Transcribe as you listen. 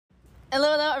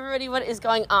Hello, everybody. What is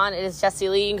going on? It is Jessie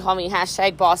Lee. You can call me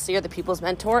 #Bossy or the People's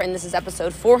Mentor, and this is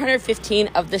episode 415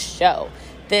 of the show.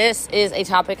 This is a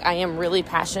topic I am really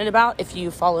passionate about. If you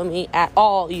follow me at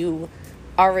all, you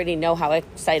already know how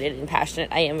excited and passionate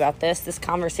I am about this. This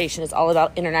conversation is all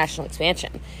about international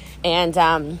expansion. And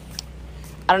I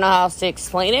don't know how else to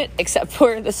explain it, except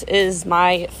for this is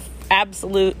my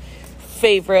absolute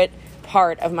favorite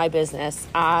part of my business.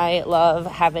 I love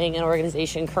having an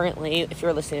organization currently, if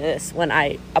you're listening to this when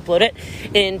I upload it,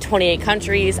 in 28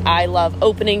 countries. I love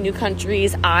opening new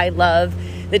countries. I love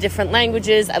the different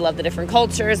languages. I love the different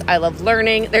cultures. I love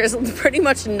learning. There's pretty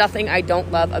much nothing I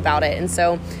don't love about it. And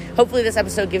so hopefully this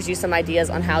episode gives you some ideas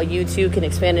on how you too can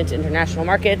expand into international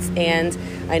markets. And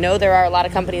I know there are a lot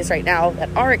of companies right now that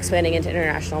are expanding into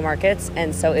international markets.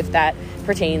 And so if that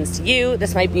pertains to you,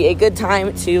 this might be a good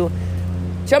time to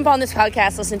jump on this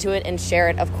podcast, listen to it, and share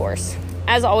it, of course.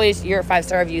 As always, your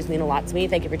 5-star reviews mean a lot to me.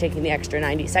 Thank you for taking the extra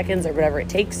 90 seconds or whatever it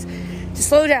takes to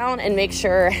slow down and make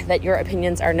sure that your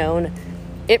opinions are known.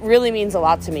 It really means a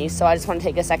lot to me, so I just want to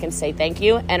take a second to say thank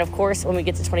you. And of course, when we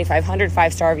get to 2,500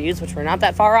 5-star reviews, which we're not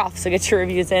that far off, so get your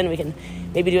reviews in. We can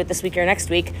maybe do it this week or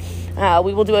next week.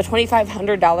 We will do a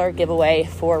 $2,500 giveaway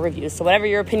for reviews. So whatever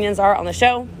your opinions are on the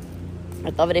show,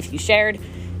 I'd love it if you shared,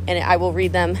 and I will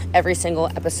read them every single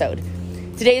episode.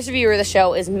 Today's reviewer of the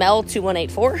show is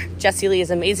Mel2184. Jessie Lee is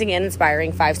amazing and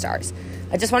inspiring, 5 stars.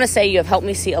 I just want to say you have helped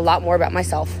me see a lot more about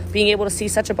myself. Being able to see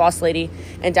such a boss lady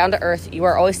and down to earth, you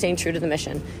are always staying true to the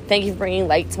mission. Thank you for bringing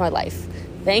light to my life.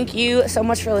 Thank you so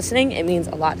much for listening. It means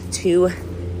a lot to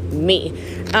me.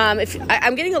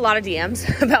 I'm getting a lot of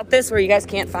DMs about this where you guys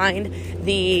can't find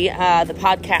the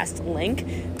podcast link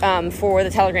for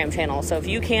the Telegram channel. So if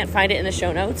you can't find it in the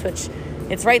show notes, which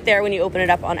it's right there when you open it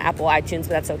up on Apple iTunes, but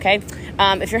that's okay.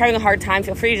 If you're having a hard time,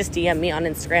 feel free to just DM me on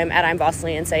Instagram at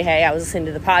 @I'mBossLee and say, hey, I was listening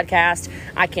to the podcast.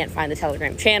 I can't find the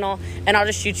Telegram channel, and I'll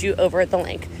just shoot you over the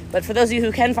link. But for those of you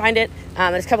who can find it,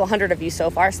 there's a couple hundred of you so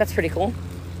far, so that's pretty cool.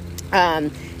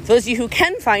 For those of you who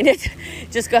can find it,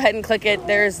 just go ahead and click it.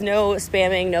 There's no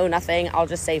spamming, no nothing. I'll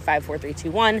just say 5, 4, 3, 2,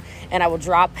 1, and I will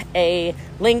drop a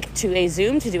link to a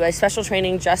Zoom to do a special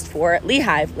training just for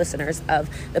Lehive listeners of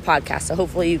the podcast. So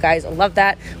hopefully you guys love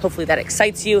that. Hopefully that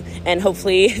excites you, and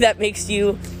hopefully that makes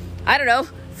you, I don't know,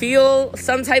 feel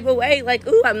some type of way like,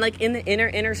 ooh, I'm like in the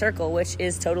inner circle, which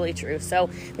is totally true.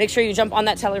 So make sure you jump on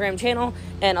that Telegram channel,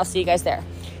 and I'll see you guys there.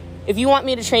 If you want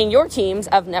me to train your teams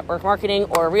of network marketing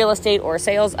or real estate or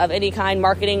sales of any kind,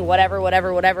 marketing, whatever,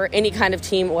 any kind of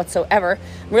team whatsoever,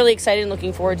 I'm really excited and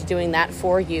looking forward to doing that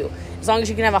for you. As long as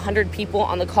you can have 100 people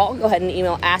on the call, go ahead and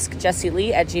email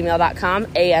askjessielee@gmail.com,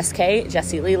 ASK,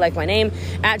 Jessie Lee, like my name,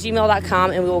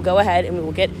 @gmail.com, and we will go ahead and we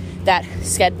will get that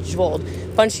scheduled.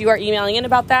 A bunch of you are emailing in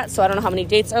about that, so I don't know how many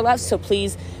dates are left, so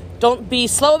please don't be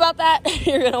slow about that.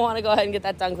 You're going to want to go ahead and get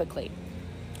that done quickly.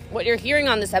 What you're hearing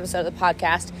on this episode of the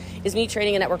podcast is me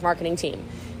training a network marketing team.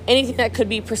 Anything that could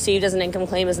be perceived as an income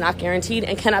claim is not guaranteed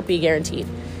and cannot be guaranteed.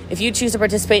 If you choose to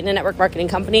participate in a network marketing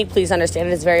company, please understand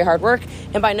it is very hard work,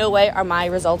 and by no way are my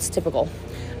results typical.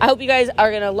 I hope you guys are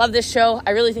going to love this show. I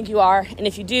really think you are. And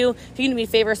if you do, if you can do me a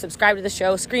favor, subscribe to the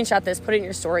show, screenshot this, put it in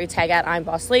your story, tag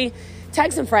 @I'mBossLee.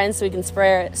 Tag some friends so we can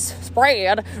spread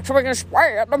the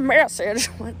message.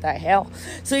 What the hell?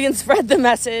 So we can spread the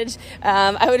message.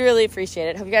 I would really appreciate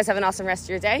it. Hope you guys have an awesome rest of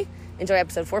your day. Enjoy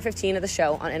episode 415 of the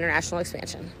show on international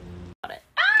expansion.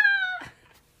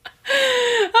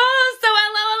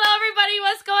 Hello, everybody.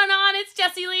 What's going on? It's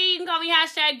Jessie Lee. You can call me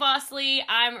 #BossLee.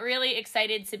 I'm really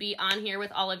excited to be on here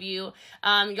with all of you.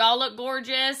 Y'all look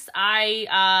gorgeous.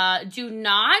 I do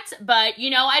not, but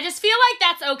I just feel like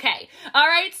that's okay. All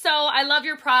right. So I love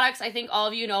your products. I think all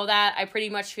of you know that. I pretty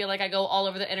much feel like I go all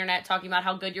over the internet talking about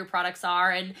how good your products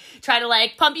are and try to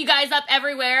pump you guys up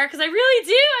everywhere, because I really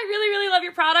do. I really, really love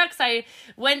your products. I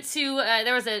went to,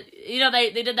 there was a,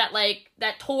 they did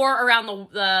that tour around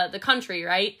the country,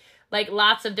 right?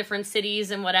 Lots of different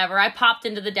cities and whatever. I popped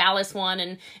into the Dallas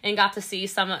one and got to see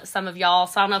some of y'all.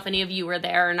 So I don't know if any of you were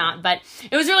there or not, but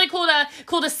it was really cool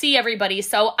to see everybody.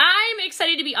 So I'm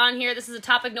excited to be on here. This is a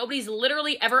topic nobody's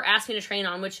literally ever asked me to train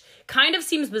on, which kind of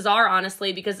seems bizarre,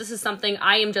 honestly, because this is something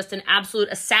I am just an absolute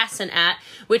assassin at,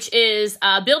 which is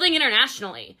building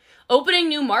internationally, opening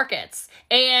new markets.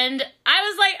 And I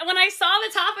was like, when I saw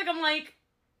the topic, I'm like,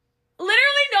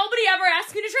 literally nobody ever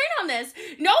asked me to train on this.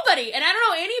 Nobody. And I don't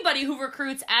know anybody who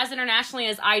recruits as internationally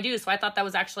as I do. So I thought that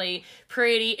was actually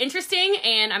pretty interesting,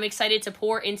 and I'm excited to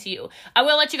pour into you. I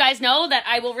will let you guys know that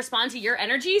I will respond to your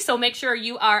energy. So make sure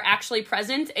you are actually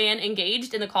present and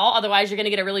engaged in the call. Otherwise, you're going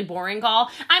to get a really boring call.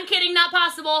 I'm kidding. Not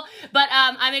possible. But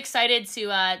I'm excited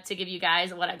to give you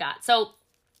guys what I got. So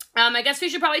I guess we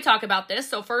should probably talk about this.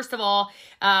 So first of all,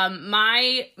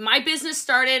 my business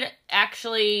started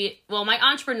my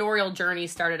entrepreneurial journey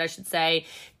started, I should say,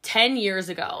 10 years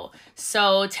ago.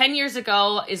 So 10 years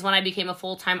ago is when I became a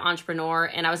full-time entrepreneur,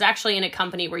 and I was actually in a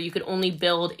company where you could only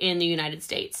build in the United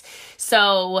States.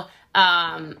 So,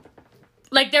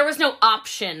 there was no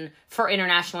option for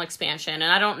international expansion.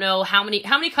 And I don't know how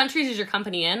many countries is your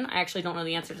company in? I actually don't know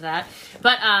the answer to that.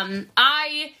 But,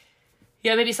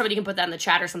 maybe somebody can put that in the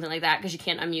chat or something like that, because you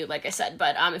can't unmute, like I said.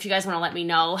 But if you guys want to let me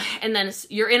know. And then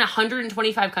you're in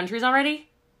 125 countries already?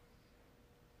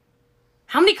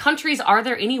 How many countries are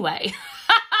there anyway?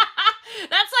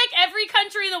 That's like every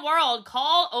country in the world.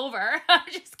 Call over. I'm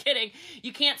just kidding.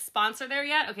 You can't sponsor there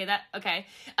yet? Okay.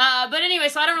 But anyway,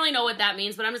 so I don't really know what that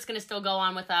means, but I'm just going to still go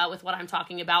on with what I'm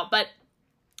talking about. But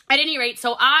at any rate,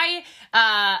 so I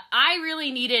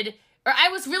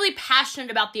was really passionate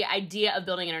about the idea of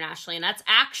building internationally. And that's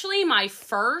actually my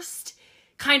first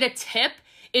kind of tip,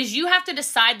 is you have to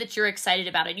decide that you're excited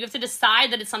about it. You have to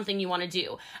decide that it's something you want to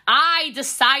do. I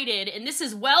decided, and this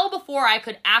is well before I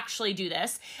could actually do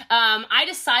this, I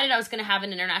decided I was going to have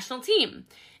an international team.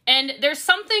 And there's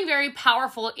something very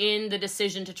powerful in the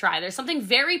decision to try. There's something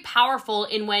very powerful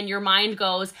in when your mind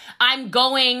goes, I'm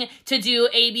going to do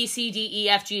A, B, C, D, E,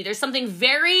 F, G. There's something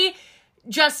very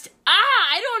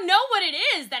I don't know what it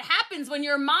is that happens when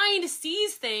your mind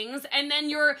sees things, and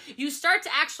then you start to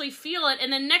actually feel it,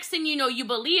 and then next thing you know, you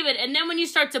believe it, and then when you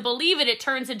start to believe it, it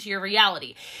turns into your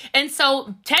reality. And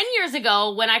so 10 years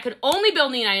ago, when I could only build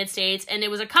in the United States, and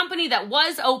it was a company that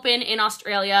was open in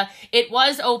Australia, it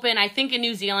was open, I think, in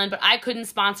New Zealand, but I couldn't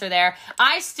sponsor there,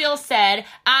 I still said,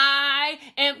 I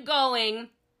am going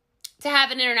to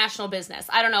have an international business.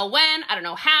 I don't know when, I don't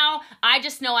know how, I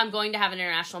just know I'm going to have an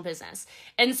international business.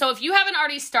 And so if you haven't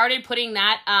already started putting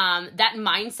that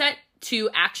mindset to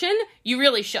action, you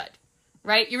really should,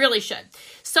 right? You really should.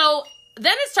 So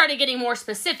then it started getting more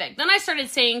specific. Then I started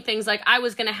saying things like I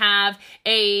was going to have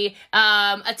a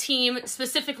team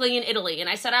specifically in Italy. And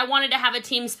I said I wanted to have a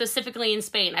team specifically in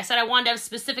Spain. I said I wanted to have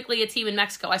specifically a team in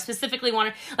Mexico. I specifically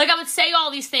wanted, I would say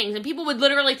all these things, and people would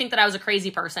literally think that I was a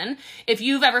crazy person. If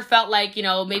you've ever felt like,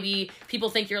 maybe people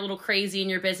think you're a little crazy in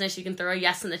your business, you can throw a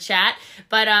yes in the chat.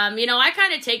 But, I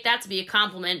kind of take that to be a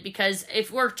compliment, because if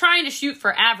we're trying to shoot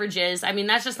for averages,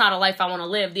 that's just not a life I want to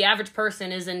live. The average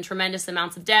person is in tremendous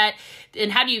amounts of debt. And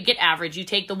how do you get average? You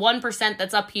take the 1%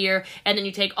 that's up here, and then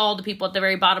you take all the people at the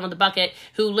very bottom of the bucket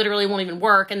who literally won't even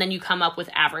work, and then you come up with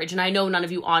average. And I know none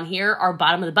of you on here are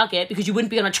bottom of the bucket, because you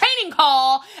wouldn't be on a training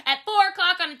call at 4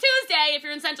 o'clock on a Tuesday if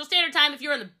you're in Central Standard Time, if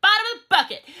you're in the bottom of the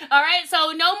bucket. All right,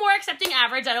 so no more accepting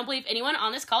average. I don't believe anyone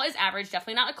on this call is average.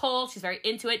 Definitely not Nicole. She's very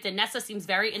into it. Danessa seems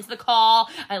very into the call.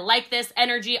 I like this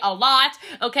energy a lot,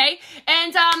 okay?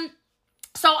 And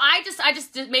so I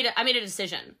made a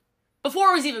decision before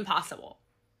it was even possible.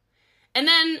 And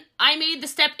then I made the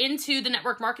step into the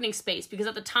network marketing space, because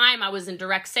at the time I was in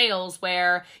direct sales,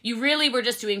 where you really were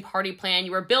just doing party plan.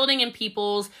 You were building in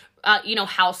people's,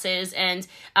 houses. And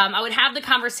I would have the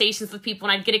conversations with people,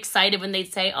 and I'd get excited when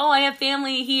they'd say, oh, I have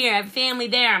family here, I have family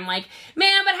there. I'm like,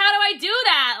 man, but how do I do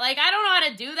that? I don't know how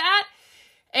to do that.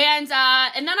 And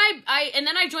then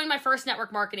I joined my first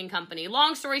network marketing company.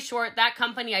 Long story short, that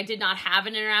company I did not have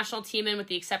an international team in, with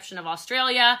the exception of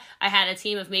Australia. I had a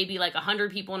team of maybe 100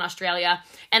 people in Australia.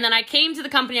 And then I came to the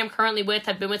company I'm currently with,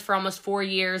 I've been with for almost 4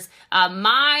 years.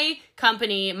 My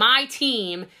company's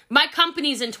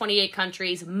in 28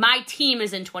 countries. My team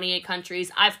is in 28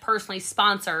 countries. I've personally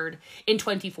sponsored in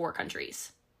 24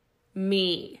 countries.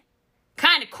 Me.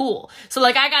 Kind of cool. So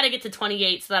I got to get to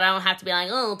 28 so that I don't have to be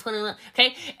 21.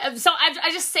 Okay. So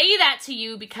I just say that to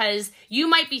you because you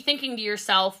might be thinking to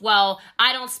yourself, well,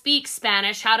 I don't speak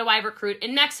Spanish. How do I recruit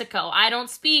in Mexico? I don't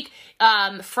speak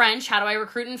French. How do I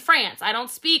recruit in France? I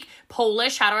don't speak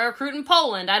Polish. How do I recruit in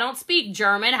Poland? I don't speak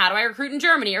German. How do I recruit in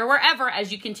Germany, or wherever,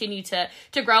 as you continue to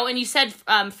grow? And you said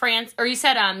France, or you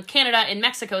said Canada and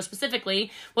Mexico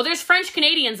specifically. Well, there's French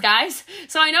Canadians, guys.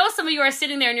 So I know some of you are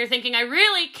sitting there and you're thinking, I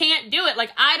really can't do it.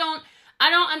 I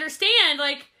don't understand.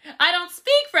 I don't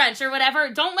speak French or whatever.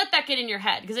 Don't let that get in your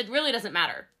head, because it really doesn't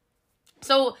matter.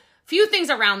 So, few things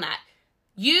around that.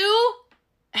 You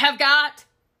have got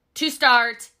to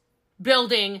start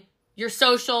building your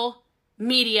social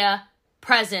media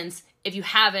presence if you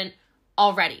haven't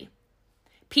already.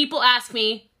 People ask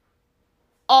me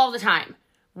all the time,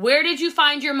 where did you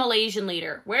find your Malaysian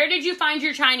leader? Where did you find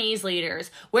your Chinese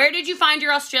leaders? Where did you find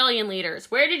your Australian leaders?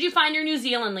 Where did you find your New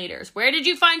Zealand leaders? Where did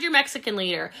you find your Mexican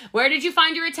leader? Where did you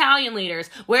find your Italian leaders?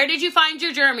 Where did you find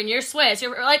your German, your Swiss?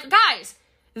 You're guys,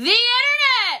 the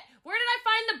internet! Where did I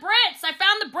find the Brits? I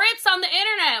found the Brits on the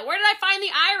internet. Where did I find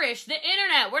the Irish? The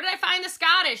internet. Where did I find the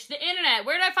Scottish? The internet.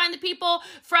 Where did I find the people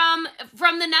from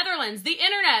the Netherlands? The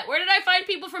internet. Where did I find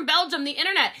people from Belgium? The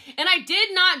internet. And I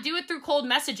did not do it through cold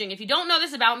messaging. If you don't know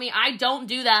this about me, I don't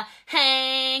do the,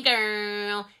 hey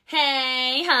girl,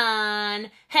 hey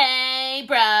hon, hey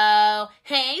bro,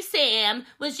 hey Sam,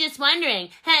 was just wondering,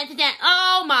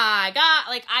 oh my God,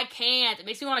 like I can't. It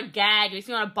makes me want to gag. It makes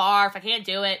me want to barf. I can't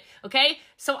do it. Okay?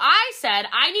 So I said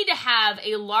I need to have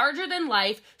a larger than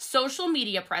life social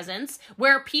media presence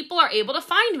where people are able to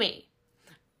find me.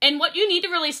 And what you need to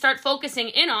really start focusing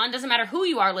in on, doesn't matter who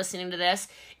you are listening to this,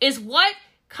 is what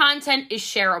content is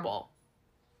shareable.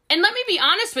 And let me be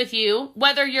honest with you,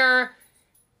 whether you're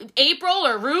April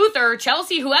or Ruth or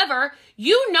Chelsea, whoever,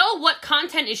 you know what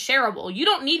content is shareable. You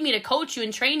don't need me to coach you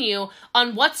and train you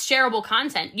on what's shareable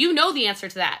content. You know the answer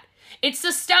to that. It's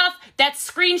the stuff that's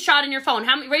screenshot in your phone.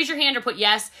 How many, raise your hand or put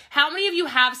yes. How many of you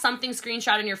have something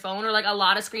screenshot in your phone, or like a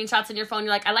lot of screenshots in your phone?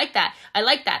 You're like, I like that. I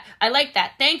like that. I like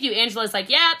that. Thank you. Angela's like,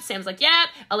 yep. Sam's like, yep.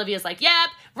 Olivia's like, yep.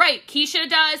 Right. Keisha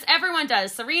does. Everyone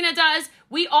does. Serena does.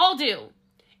 We all do.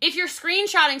 If you're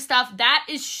screenshotting stuff, that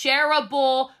is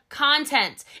shareable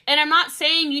content. And I'm not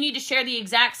saying you need to share the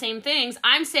exact same things.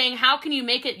 I'm saying, how can you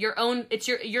make it your own? It's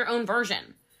your own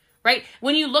version. Right?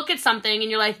 When you look at something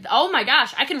and you're like, oh my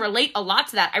gosh, I can relate a lot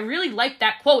to that. I really like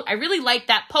that quote. I really like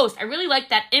that post. I really like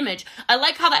that image. I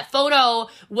like how that photo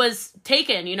was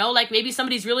taken, you know, like maybe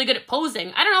somebody's really good at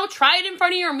posing. I don't know, try it in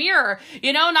front of your mirror,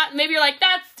 you know, not, maybe you're like,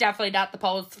 that's definitely not the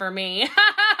pose for me.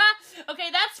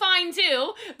 Okay, that's fine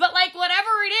too. But like whatever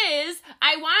it is,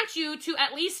 I want you to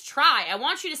at least try. I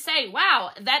want you to say,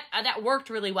 wow, that worked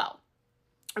really well.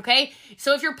 Okay?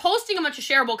 So if you're posting a bunch of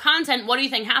shareable content, what do you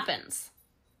think happens?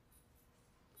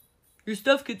 Your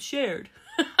stuff gets shared.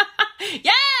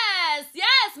 Yes,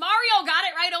 Mario got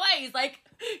it right away. He's like,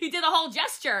 he did a whole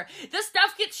gesture. This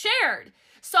stuff gets shared.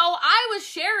 So I was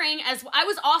sharing, as I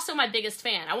was also my biggest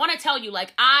fan. I want to tell you,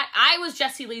 like, I was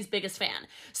Jessie Lee's biggest fan.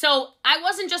 So I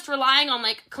wasn't just relying on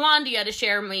like Claudia to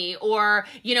share me, or,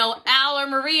 you know, Al or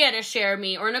Maria to share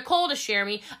me, or Nicole to share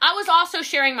me. I was also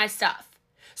sharing my stuff.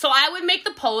 So I would make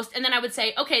the post and then I would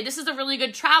say, okay, this is a really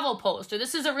good travel post, or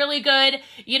this is a really good,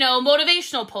 you know,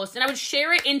 motivational post. And I would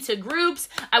share it into groups.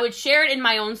 I would share it in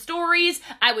my own stories.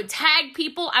 I would tag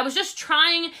people. I was just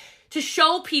trying to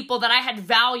show people that I had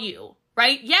value,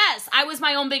 right? Yes, I was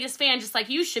my own biggest fan, just like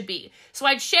you should be. So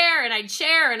I'd share and I'd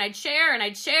share and I'd share and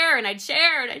I'd share and I'd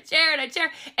share and I'd share and I'd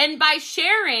share. And by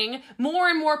sharing, more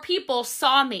and more people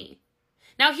saw me.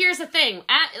 Now, here's the thing.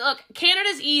 Look,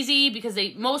 Canada's easy because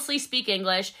they mostly speak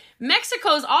English.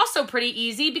 Mexico's also pretty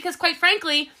easy because, quite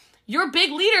frankly, your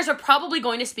big leaders are probably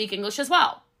going to speak English as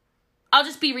well. I'll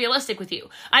just be realistic with you.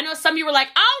 I know some of you were like,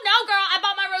 oh, no, girl, I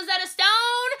bought my Rosetta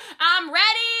Stone. I'm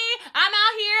ready. I'm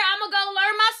out here. I'm going to go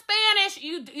learn my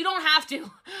Spanish. You don't have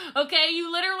to, okay?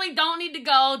 You literally don't need to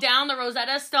go down the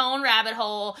Rosetta Stone rabbit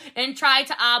hole and try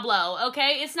to hablo,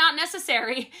 okay? It's not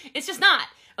necessary. It's just not.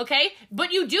 Okay,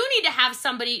 but you do need to have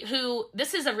somebody who,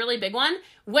 this is a really big one,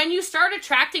 when you start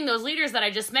attracting those leaders that I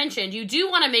just mentioned, you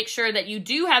do want to make sure that you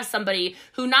do have somebody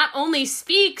who not only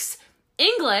speaks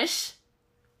English,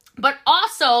 but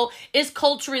also is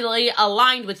culturally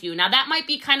aligned with you. Now, that might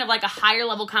be kind of like a higher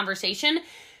level conversation,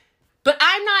 but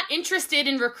I'm not interested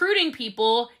in recruiting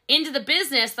people into the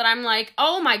business that I'm like,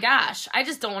 oh my gosh, I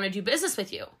just don't want to do business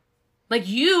with you. Like,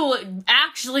 you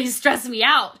actually stress me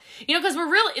out, you know, because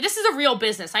this is a real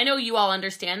business. I know you all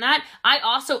understand that. I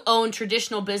also own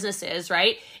traditional businesses,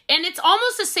 right? And it's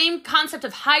almost the same concept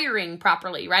of hiring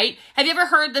properly, right? Have you ever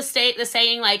heard the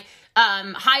saying like,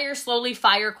 hire slowly,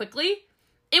 fire quickly?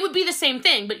 It would be the same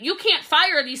thing, but you can't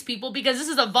fire these people because this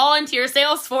is a volunteer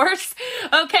sales force,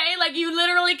 okay? Like, you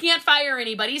literally can't fire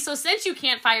anybody. So since you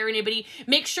can't fire anybody,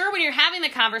 make sure when you're having the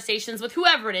conversations with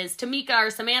whoever it is, Tamika or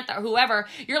Samantha or whoever,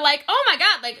 you're like, oh my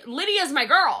God, like, Lydia's my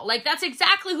girl. Like, that's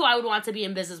exactly who I would want to be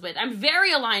in business with. I'm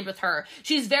very aligned with her.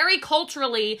 She's very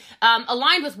culturally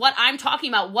aligned with what I'm talking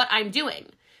about, what I'm doing.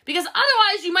 Because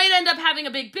otherwise you might end up having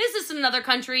a big business in another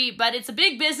country, but it's a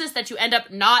big business that you end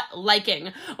up not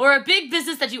liking, or a big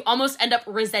business that you almost end up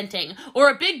resenting, or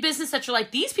a big business that you're like,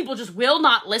 these people just will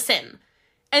not listen.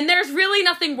 And there's really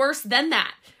nothing worse than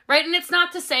that, right? And it's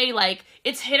not to say like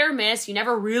it's hit or miss, you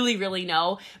never really, really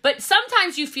know, but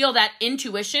sometimes you feel that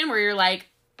intuition where you're like,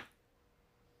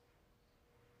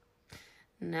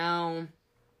 no,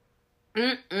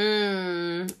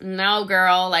 no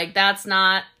girl, like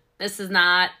this is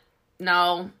not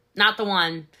the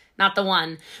one, not the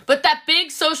one. But that big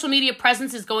social media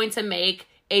presence is going to make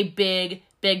a big,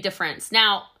 big difference.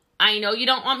 Now, I know you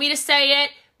don't want me to say it,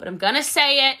 but I'm going to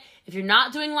say it. If you're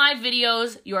not doing live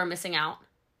videos, you are missing out.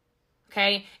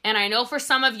 Okay? And I know for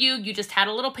some of you, you just had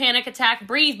a little panic attack.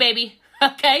 Breathe, baby.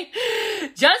 Okay?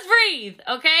 Just breathe.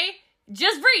 Okay?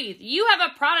 Just breathe. You have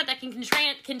a product that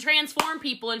can transform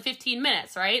people in 15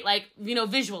 minutes, right? Like,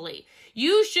 visually.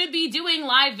 You should be doing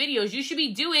live videos. You should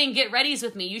be doing get readies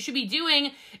with me. You should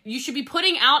be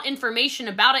putting out information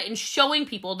about it and showing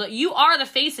people that you are the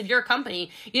face of your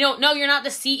company. No, you're not the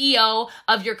CEO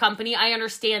of your company. I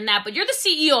understand that, but you're the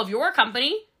CEO of your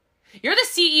company. You're the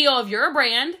CEO of your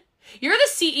brand. You're the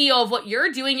CEO of what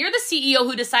you're doing. You're the CEO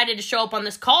who decided to show up on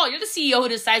this call. You're the CEO who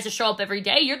decides to show up every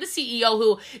day. You're the CEO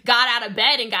who got out of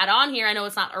bed and got on here. I know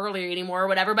it's not earlier anymore or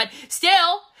whatever, but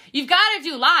still, you've got to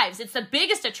do lives. It's the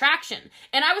biggest attraction.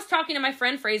 And I was talking to my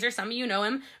friend Fraser. Some of you know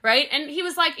him, right? And he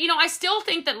was like, I still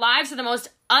think that lives are the most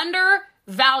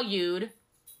undervalued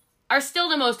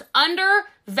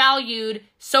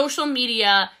social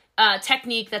media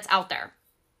technique that's out there.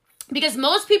 Because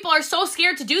most people are so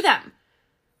scared to do them.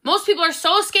 Most people are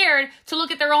so scared to look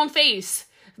at their own face.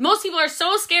 Most people are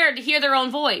so scared to hear their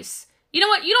own voice. You know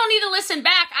what? You don't need to listen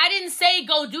back. I didn't say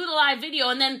go do the live video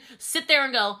and then sit there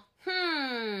and go,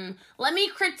 let me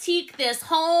critique this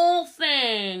whole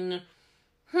thing.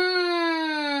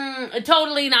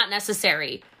 Totally not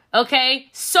necessary. Okay?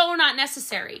 So not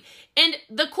necessary. And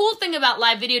the cool thing about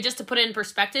live video, just to put it in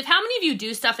perspective, how many of you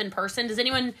do stuff in person? Does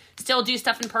anyone still do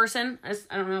stuff in person? I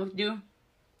don't know. Do?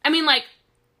 I mean, like,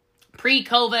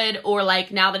 pre-COVID or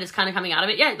like now that it's kind of coming out of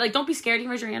it. Yeah, like don't be scared. You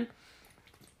can raise your hand.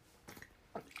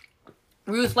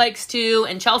 Ruth likes to,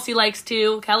 and Chelsea likes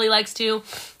to, Kelly likes to.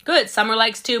 Good. Summer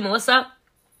likes to, Melissa.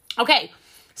 Okay.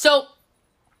 So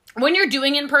when you're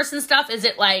doing in-person stuff, is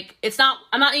it like,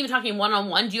 I'm not even talking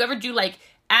one-on-one. Do you ever do like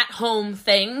at-home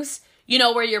things,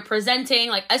 where you're presenting?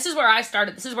 Like, this is where I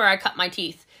started. This is where I cut my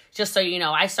teeth. Just so you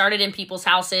know, I started in people's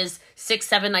houses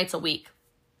 6-7 nights a week.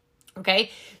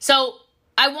 Okay. So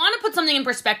I want to put something in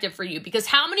perspective for you, because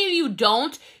how many of you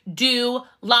don't do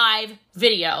live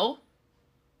video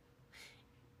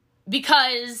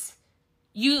because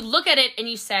you look at it and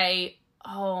you say,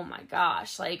 oh my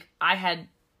gosh, like I had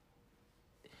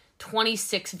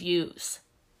 26 views.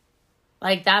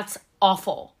 Like that's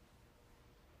awful.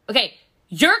 Okay,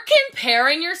 you're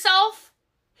comparing yourself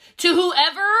to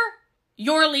whoever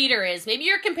your leader is. Maybe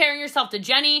you're comparing yourself to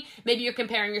Jenny. Maybe you're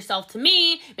comparing yourself to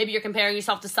me. Maybe you're comparing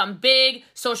yourself to some big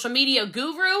social media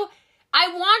guru. I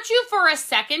want you for a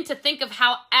second to think of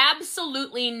how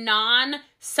absolutely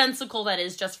nonsensical that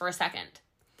is just for a second.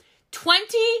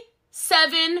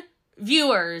 27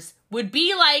 viewers would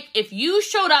be like if you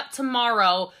showed up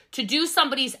tomorrow to do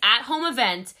somebody's at-home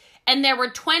event and there were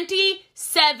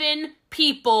 27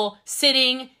 people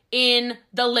sitting in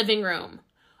the living room.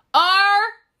 Are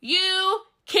you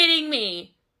kidding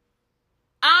me?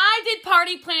 I did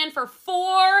Party Plan for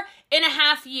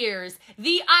 4.5 years.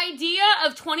 The idea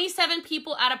of 27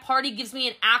 people at a party gives me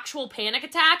an actual panic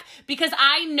attack because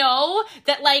I know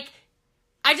that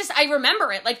I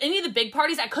remember it. Like any of the big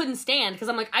parties I couldn't stand because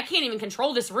I'm like, I can't even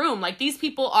control this room. Like these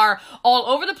people are all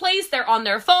over the place. They're on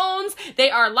their phones. They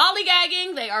are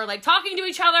lollygagging. They are like talking to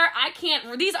each other.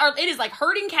 It is like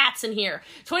herding cats in here.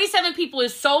 27 people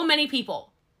is so many people.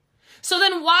 So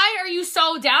then why are you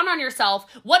so down on yourself?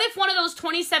 What if one of those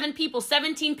 27 people,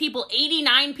 17 people,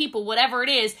 89 people, whatever it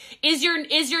is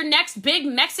your next big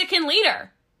Mexican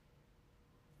leader?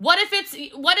 What if it's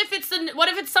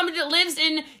somebody that lives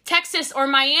in Texas or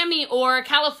Miami or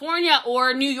California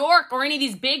or New York or any of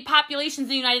these big populations in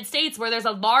the United States where there's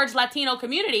a large Latino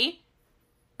community,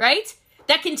 right?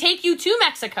 That can take you to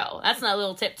Mexico. That's a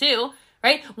little tip too.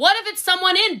 Right? What if it's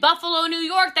someone in Buffalo, New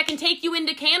York that can take you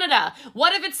into Canada?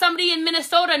 What if it's somebody in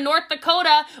Minnesota, North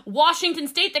Dakota, Washington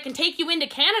State that can take you into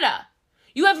Canada?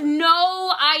 You have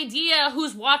no idea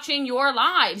who's watching your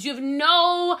lives. You have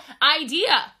no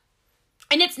idea.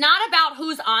 And it's not about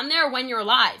who's on there when you're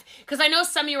live. Because I know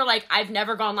some of you are like, I've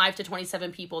never gone live to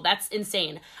 27 people. That's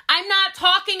insane. I'm not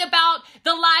talking about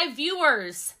the live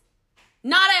viewers.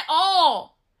 Not at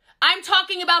all. I'm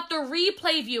talking about the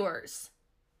replay viewers.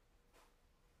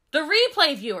 The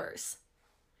replay viewers.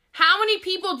 How many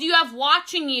people do you have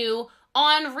watching you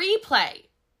on replay?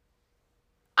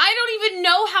 I don't even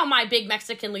know how my big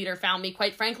Mexican leader found me,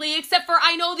 quite frankly, except for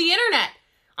I know the internet.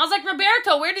 I was like,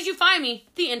 Roberto, where did you find me?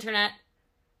 The internet.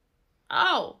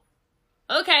 Oh,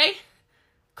 okay,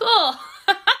 cool.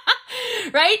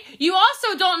 Right? You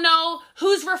also don't know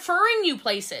who's referring you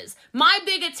places. My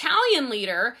big Italian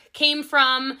leader came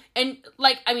from,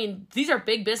 these are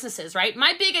big businesses, right?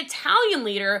 My big Italian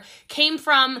leader came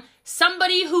from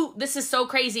somebody who, this is so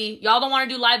crazy. Y'all don't want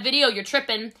to do live video. You're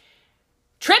tripping,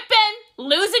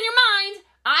 losing your mind.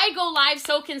 I go live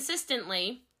so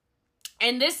consistently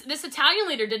And this Italian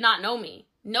leader did not know me.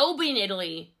 Nobody in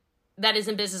Italy that is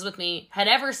in business with me had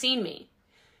ever seen me.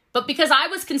 But because I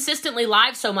was consistently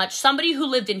live so much, somebody who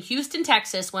lived in Houston,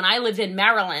 Texas, when I lived in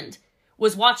Maryland,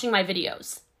 was watching my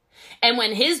videos. And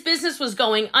when his business was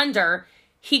going under,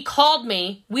 he called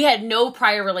me. We had no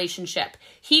prior relationship.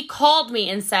 He called me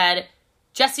and said,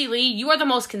 Jessie Lee, you are the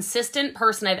most consistent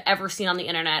person I've ever seen on the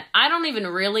internet. I don't even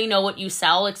really know what you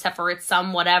sell, except for it's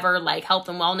some whatever, like health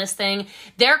and wellness thing.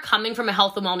 They're coming from a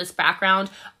health and wellness background.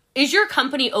 Is your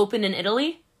company open in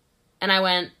Italy? And I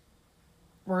went,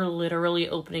 we're literally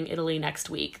opening Italy next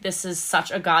week. This is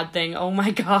such a God thing. Oh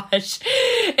my gosh.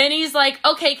 And he's like,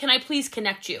 okay, can I please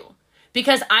connect you?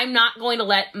 Because I'm not going to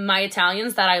let my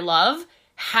Italians that I love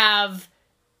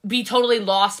be totally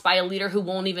lost by a leader who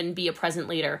won't even be a present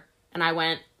leader. And I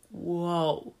went,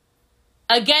 whoa.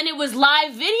 Again, it was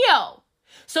live video.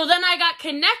 So then I got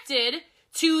connected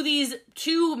to these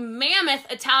two mammoth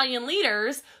Italian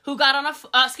leaders who got on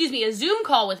a Zoom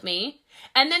call with me.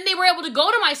 And then they were able to go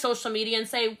to my social media and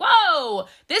say, whoa,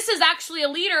 this is actually a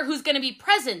leader who's going to be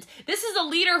present. This is a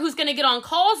leader who's going to get on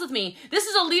calls with me. This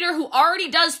is a leader who already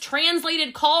does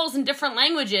translated calls in different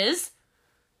languages.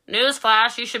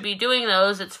 Newsflash, you should be doing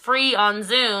those. It's free on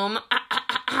Zoom.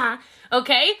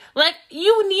 Okay? Like,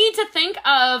 you need to think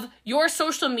of your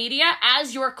social media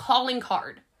as your calling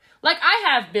card. Like, I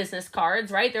have business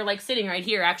cards, right? They're like sitting right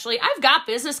here, actually. I've got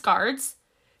business cards.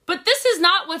 But this is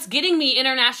not what's getting me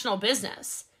international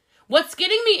business. What's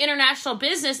getting me international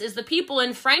business is the people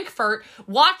in Frankfurt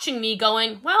watching me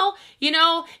going, well,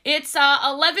 it's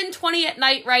 11:20 at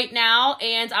night right now,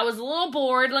 and I was a little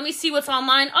bored. Let me see what's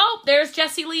online. Oh, there's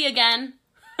Jessie Lee again.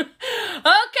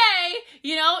 Okay,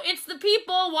 it's the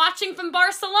people watching from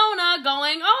Barcelona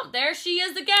going, oh, there she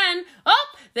is again. Oh,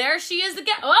 there she is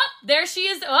again. Oh, there she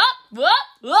is.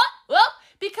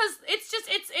 Because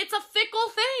it's a fickle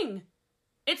thing.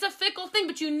 It's a fickle thing,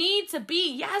 but you need to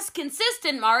be, yes,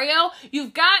 consistent, Mario.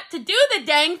 You've got to do the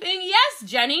dang thing. Yes,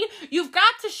 Jenny. You've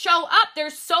got to show up.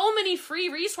 There's so many free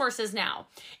resources now.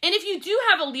 And if you do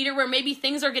have a leader where maybe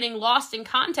things are getting lost in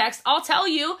context, I'll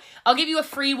give you a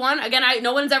free one. Again,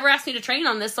 no one's ever asked me to train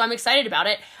on this, so I'm excited about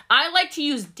it. I like to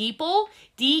use Deepl,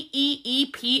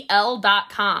 DEEPL.com.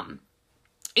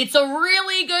 It's a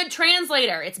really good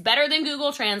translator. It's better than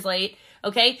Google Translate,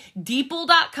 okay?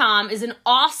 Deepl.com is an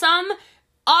awesome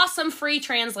free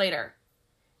translator.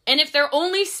 And if they're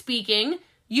only speaking,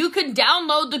 you can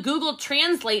download the Google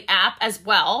Translate app as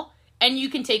well. And you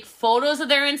can take photos of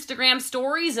their Instagram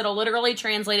stories. It'll literally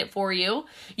translate it for you.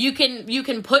 You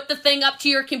can put the thing up to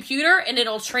your computer and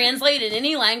it'll translate in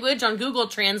any language on Google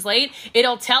Translate.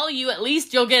 It'll tell you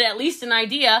you'll get at least an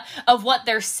idea of what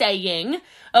they're saying.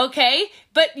 Okay?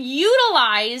 But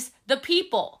utilize the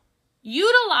people.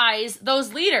 Utilize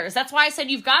those leaders. That's why I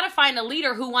said you've got to find a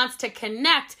leader who wants to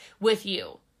connect with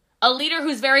you. A leader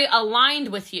who's very aligned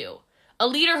with you. A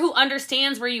leader who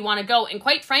understands where you want to go. And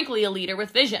quite frankly, a leader with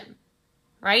vision.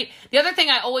 Right? The other thing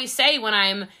I always say when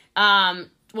I'm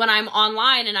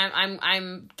online and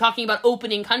I'm talking about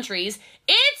opening countries,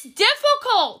 it's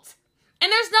difficult.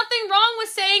 And there's nothing wrong with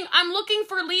saying I'm looking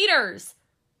for leaders.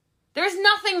 There's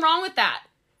nothing wrong with that.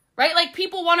 Right? Like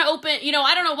people want to open,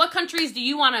 I don't know, what countries do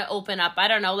you want to open up? I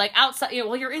don't know, like outside,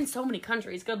 you're in so many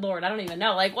countries. Good Lord, I don't even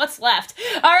know, like what's left?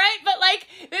 All right? But like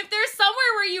if there's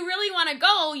somewhere where you really want to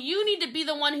go, you need to be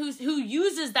the one who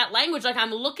uses that language. Like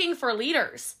I'm looking for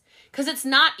leaders because it's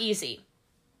not easy.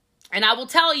 And I will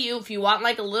tell you, if you want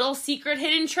like a little secret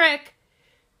hidden trick,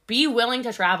 be willing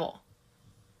to travel.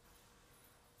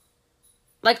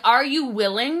 Like, are you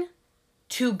willing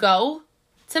to go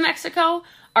to Mexico?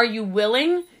 Are you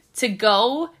willing to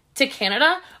go to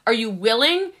Canada? Are you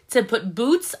willing to put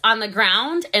boots on the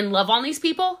ground and love on these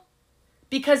people?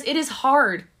 Because it is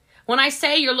hard. When I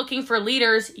say you're looking for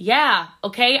leaders, yeah,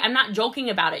 okay, I'm not joking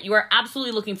about it. You are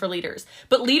absolutely looking for leaders.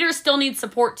 But leaders still need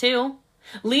support too.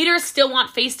 Leaders still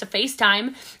want face-to-face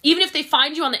time. Even if they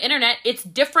find you on the internet, it's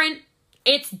different.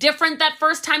 It's different that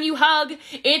first time you hug.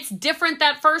 It's different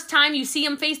that first time you see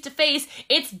them face-to-face.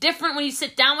 It's different when you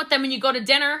sit down with them and you go to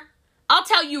dinner. I'll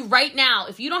tell you right now,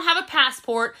 if you don't have a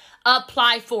passport,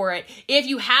 apply for it. If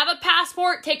you have a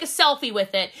passport, take a selfie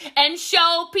with it and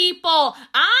show people,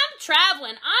 I'm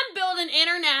traveling. I'm building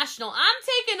international. I'm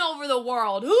taking over the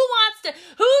world.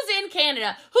 Who's in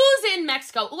Canada? Who's in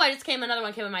Mexico? Oh, another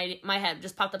one came in my head,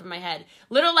 just popped up in my head.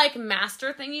 Little like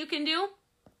master thing you can do.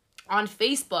 On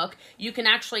Facebook, you can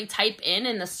actually type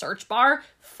in the search bar,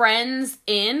 friends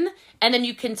in, and then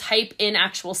you can type in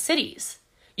actual cities.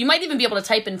 You might even be able to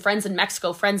type in friends in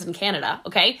Mexico, friends in Canada,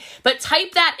 okay? But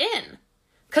type that in.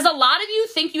 Because a lot of you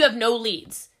think you have no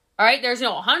leads. All right, there's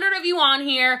 100 of you on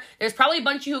here. There's probably a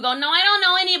bunch of you who go, no, I don't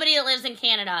know anybody that lives in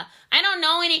Canada. I don't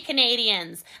know any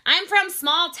Canadians. I'm from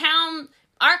small town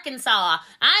Arkansas.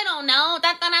 I don't know.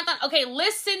 Okay,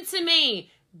 listen to me.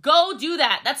 Go do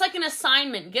that. That's like an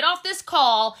assignment. Get off this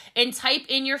call and type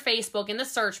in your Facebook in the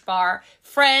search bar,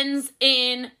 friends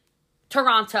in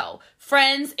Toronto,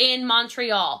 friends in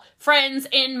Montreal, friends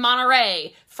in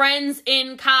Monterey, friends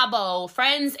in Cabo,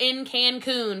 friends in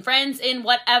Cancun, friends in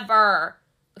whatever.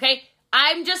 Okay,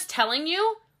 I'm just telling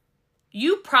you,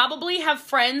 you probably have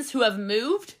friends who have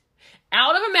moved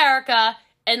out of America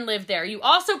and live there. You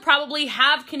also probably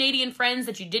have Canadian friends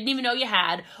that you didn't even know you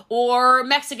had, or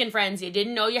Mexican friends you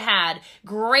didn't know you had.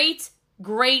 Great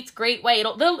way.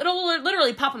 It'll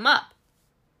literally pop them up.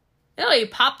 Literally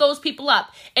pop those people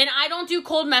up. And I don't do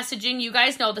cold messaging. You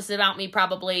guys know this about me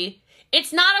probably.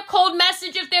 It's not a cold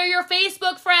message if they're your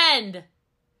Facebook friend.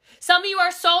 Some of you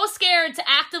are so scared to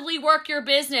actively work your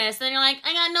business. And you're like,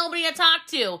 I got nobody to talk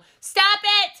to. Stop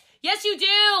it. Yes, you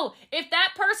do. If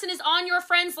that person is on your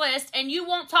friends list and you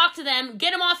won't talk to them,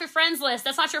 get them off your friends list.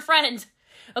 That's not your friend.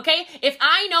 Okay? If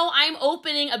I know I'm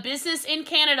opening a business in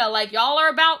Canada like y'all are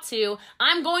about to,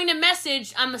 I'm going to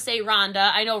message, I'm going to say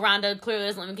Rhonda. I know Rhonda clearly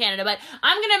doesn't live in Canada, but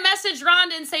I'm going to message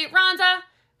Rhonda and say, Rhonda,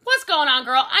 what's going on,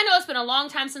 girl? I know it's been a long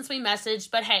time since we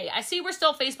messaged, but hey, I see we're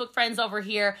still Facebook friends over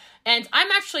here, and I'm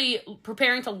actually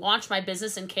preparing to launch my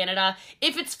business in Canada.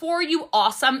 If it's for you,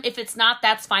 awesome. If it's not,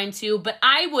 that's fine too, but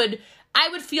I would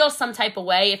feel some type of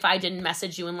way if I didn't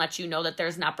message you and let you know that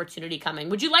there's an opportunity coming.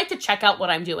 Would you like to check out what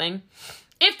I'm doing?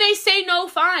 If they say no,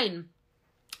 fine.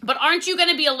 But aren't you going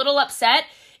to be a little upset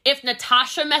if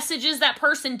Natasha messages that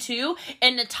person too,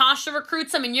 and Natasha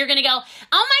recruits them, and you're going to go,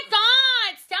 oh my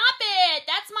God, stop it.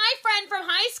 That's my friend from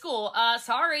high school.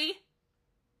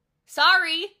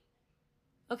 Sorry.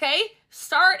 Okay?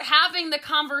 Start having the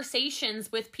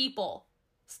conversations with people.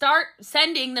 Start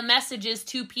sending the messages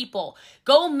to people.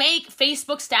 Go make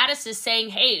Facebook statuses saying,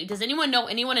 hey, does anyone know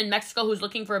anyone in Mexico who's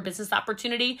looking for a business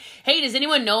opportunity? Hey, does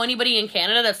anyone know anybody in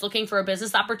Canada that's looking for a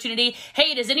business opportunity?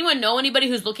 Hey, does anyone know anybody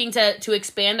who's looking to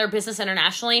expand their business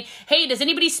internationally? Hey, does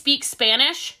anybody speak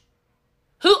Spanish?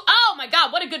 Oh my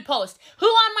God, what a good post. Who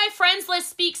on my friends list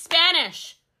speaks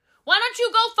Spanish? Why don't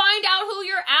you go find out who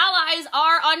your allies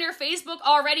are on your Facebook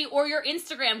already, or your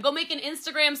Instagram? Go make an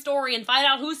Instagram story and find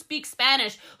out who speaks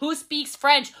Spanish, who speaks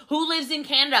French, who lives in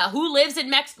Canada, who lives in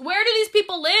Mexico. Where do these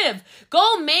people live?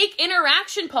 Go make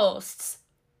interaction posts.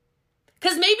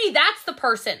 Because maybe that's the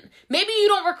person. Maybe you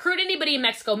don't recruit anybody in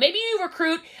Mexico. Maybe you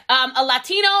recruit a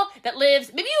Latino that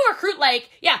lives, maybe you recruit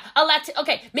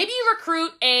maybe you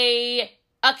recruit a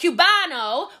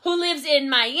Cubano who lives in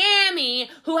Miami,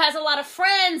 who has a lot of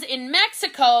friends in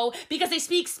Mexico because they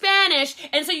speak Spanish,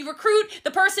 and so you recruit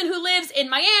the person who lives in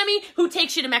Miami who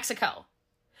takes you to Mexico.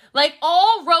 Like,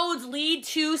 all roads lead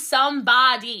to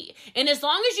somebody. And as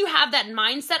long as you have that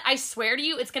mindset, I swear to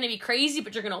you, it's going to be crazy,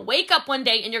 but you're going to wake up one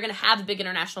day and you're going to have a big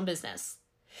international business.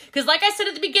 Because like I said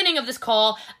at the beginning of this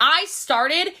call, I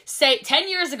started, 10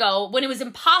 years ago when it was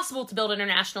impossible to build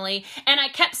internationally, and I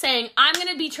kept saying, I'm going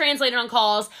to be translated on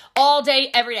calls all day,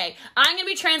 every day. I'm going to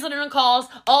be translated on calls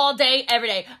all day, every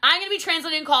day. I'm going to be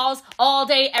translated on calls all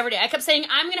day, every day. I kept saying,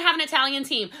 I'm going to have an Italian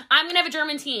team. I'm going to have a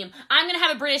German team. I'm going to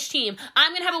have a British team.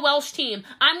 I'm going to have a Welsh team.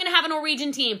 I'm going to have a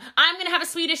Norwegian team. I'm going to have a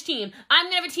Swedish team. I'm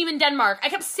going to have a team in Denmark. I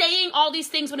kept saying all these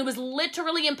things when it was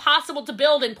literally impossible to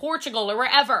build in Portugal or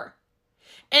wherever.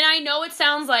 And I know it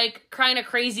sounds like kind of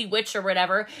crazy witch or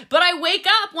whatever, but I wake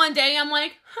up one day, I'm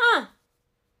like, oh,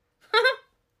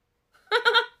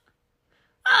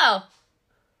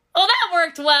 that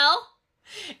worked well.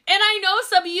 And I know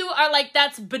some of you are like,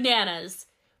 that's bananas.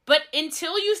 But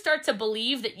until you start to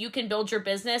believe that you can build your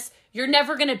business, you're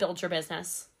never going to build your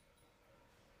business.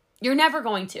 You're never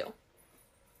going to.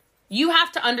 You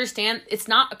have to understand it's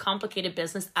not a complicated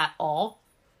business at all.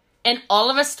 And all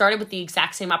of us started with the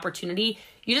exact same opportunity.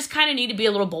 You just kind of need to be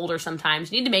a little bolder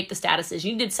sometimes. You need to make the statuses.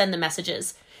 You need to send the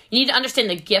messages. You need to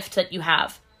understand the gift that you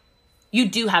have. You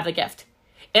do have a gift.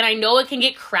 And I know it can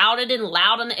get crowded and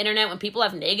loud on the internet when people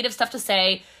have negative stuff to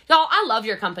say. Y'all, I love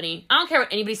your company. I don't care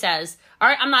what anybody says. All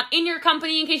right, I'm not in your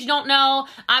company in case you don't know.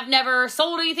 I've never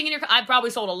sold anything in your company. I've probably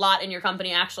sold a lot in your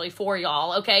company actually for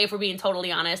y'all, okay, if we're being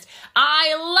totally honest.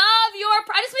 I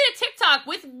just made a TikTok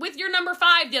with your number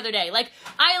 5 the other day. Like,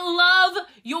 I love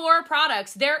your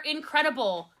products. They're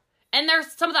incredible. And they're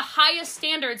some of the highest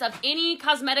standards of any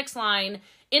cosmetics line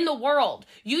in the world.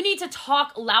 You need to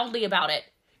talk loudly about it.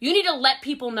 You need to let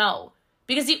people know,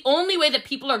 because the only way that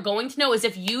people are going to know is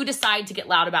if you decide to get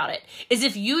loud about it, is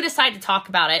if you decide to talk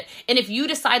about it, and if you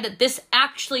decide that this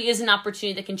actually is an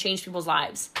opportunity that can change people's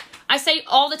lives. I say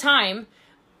all the time,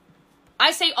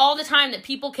 I say all the time that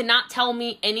people cannot tell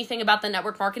me anything about the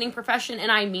network marketing profession,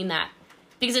 and I mean that.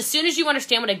 Because as soon as you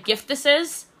understand what a gift this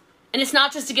is, and it's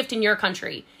not just a gift in your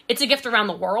country, it's a gift around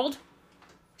the world,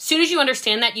 as soon as you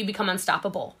understand that, you become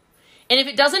unstoppable. And if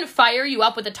it doesn't fire you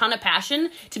up with a ton of passion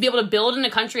to be able to build in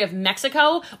a country of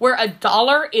Mexico where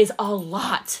 $1 is a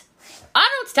lot, I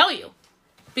don't know what to tell you.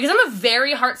 Because I'm a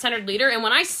very heart-centered leader, and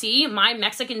when I see my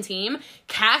Mexican team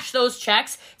cash those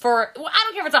checks for, well, I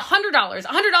don't care if it's $100.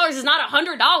 $100 is not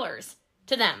 $100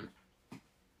 to them.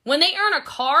 When they earn a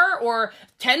car or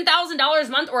 $10,000 a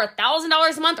month or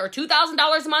 $1,000 a month or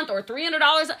 $2,000 a month or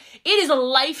 $300, it is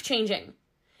life-changing.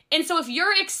 And so if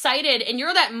you're excited and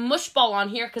you're that mushball on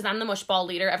here, because I'm the mushball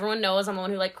leader, everyone knows I'm the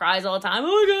one who like cries all the time. Oh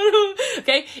my God.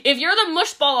 Okay. If you're the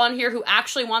mushball on here who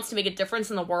actually wants to make a difference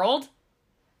in the world,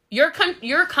 your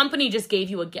company just gave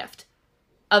you a gift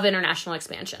of international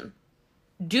expansion.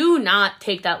 Do not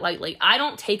take that lightly. I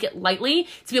don't take it lightly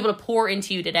to be able to pour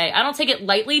into you today. I don't take it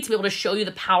lightly to be able to show you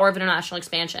the power of international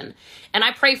expansion. And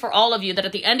I pray for all of you that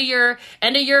at the end of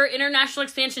your international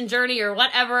expansion journey or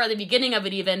whatever, at the beginning of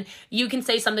it even, you can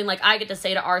say something like I get to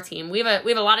say to our team. We have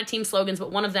a lot of team slogans,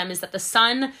 but one of them is that the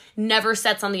sun never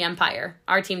sets on the empire.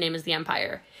 Our team name is the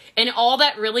Empire. And all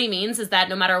that really means is that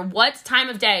no matter what time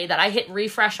of day that I hit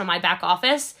refresh on my back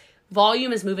office,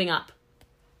 volume is moving up.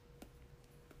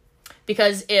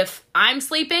 Because if I'm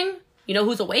sleeping, you know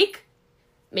who's awake?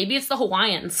 Maybe it's the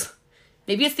Hawaiians.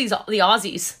 Maybe it's the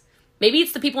Aussies. Maybe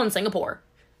it's the people in Singapore.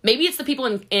 Maybe it's the people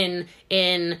in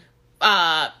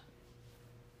I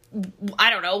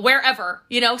don't know, wherever,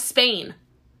 Spain.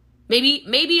 Maybe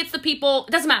it's the people,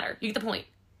 it doesn't matter. You get the point.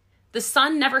 The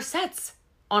sun never sets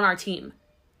on our team.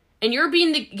 And you're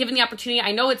being given the opportunity.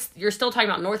 I know you're still talking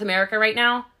about North America right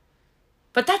now,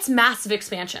 but that's massive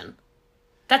expansion.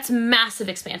 That's massive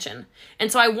expansion.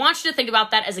 And so I want you to think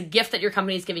about that as a gift that your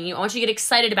company is giving you. I want you to get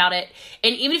excited about it.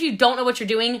 And even if you don't know what you're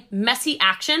doing, messy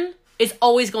action is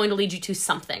always going to lead you to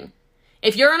something.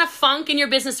 If you're in a funk in your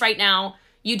business right now,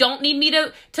 you don't need me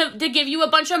to give you a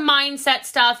bunch of mindset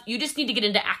stuff. You just need to get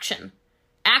into action.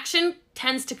 Action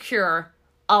tends to cure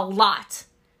a lot.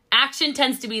 Action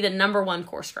tends to be the number one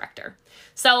course corrector.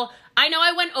 So I know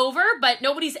I went over, but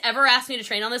nobody's ever asked me to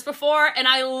train on this before. And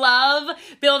I love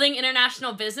building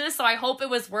international business. So I hope it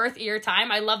was worth your time.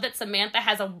 I love that Samantha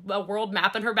has a world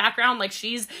map in her background. Like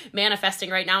she's manifesting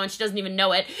right now and she doesn't even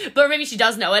know it. But maybe she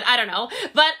does know it. I don't know.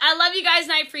 But I love you guys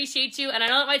and I appreciate you. And I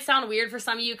know it might sound weird for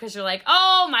some of you because you're like,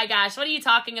 oh my gosh, what are you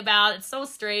talking about? It's so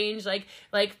strange. Like,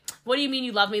 what do you mean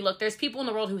you love me? Look, there's people in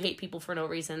the world who hate people for no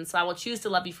reason. So I will choose to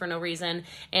love you for no reason.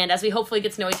 And as we hopefully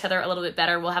get to know each other a little bit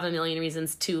better, we'll have a million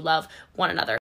reasons to love one another.